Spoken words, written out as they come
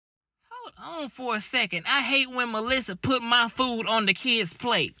Hold on for a second. I hate when Melissa put my food on the kid's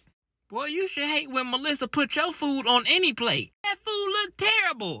plate. Boy, you should hate when Melissa put your food on any plate. That food look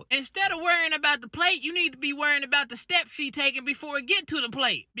terrible. Instead of worrying about the plate, you need to be worrying about the steps she taking before it get to the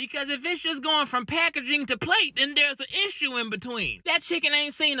plate. Because if it's just going from packaging to plate, then there's an issue in between. That chicken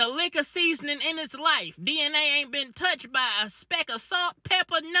ain't seen a lick of seasoning in its life. DNA ain't been touched by a speck of salt,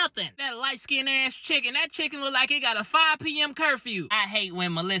 pepper, nothing. That light-skinned ass chicken, that chicken look like it got a 5 p.m. curfew. I hate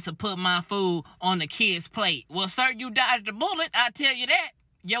when Melissa put my food on the kid's plate. Well, sir, you dodged a bullet, I tell you that.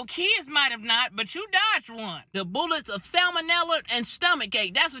 Your kids might have not, but you dodged one. The bullets of salmonella and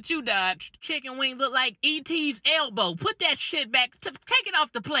stomachache, that's what you dodged. Chicken wing look like E.T.'s elbow. Put that shit back. Take it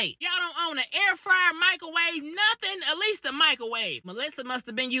off the plate. Y'all don't own an air fryer, microwave, nothing. At least a microwave. Melissa must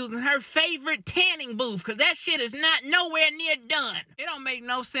have been using her favorite tanning booth, because that shit is not nowhere near done. It don't make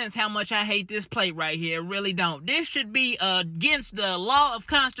no sense how much I hate this plate right here. It really don't. This should be against the law of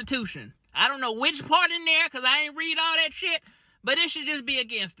Constitution. I don't know which part in there, because I ain't read all that shit, but it should just be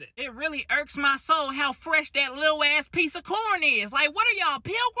against it. It really irks my soul how fresh that little ass piece of corn is. Like, what are y'all,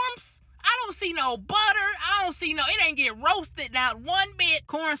 pilgrims? I don't see no butter. I don't see no, it ain't get roasted not one bit.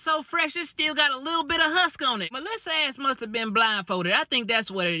 Corn so fresh, it still got a little bit of husk on it. Melissa ass must have been blindfolded. I think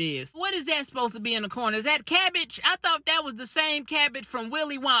that's what it is. What is that supposed to be in the corn? Is that cabbage? I thought that was the same cabbage from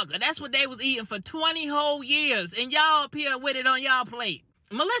Willy Wonka. That's what they was eating for 20 whole years. And y'all up here with it on y'all plate.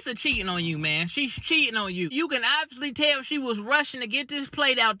 Melissa cheating on you, man. She's cheating on you. You can obviously tell she was rushing to get this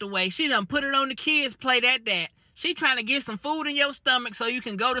plate out the way. She done put it on the kids' plate at that. She trying to get some food in your stomach so you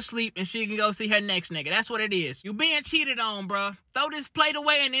can go to sleep and she can go see her next nigga. That's what it is. You being cheated on, bruh. Throw this plate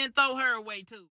away and then throw her away, too.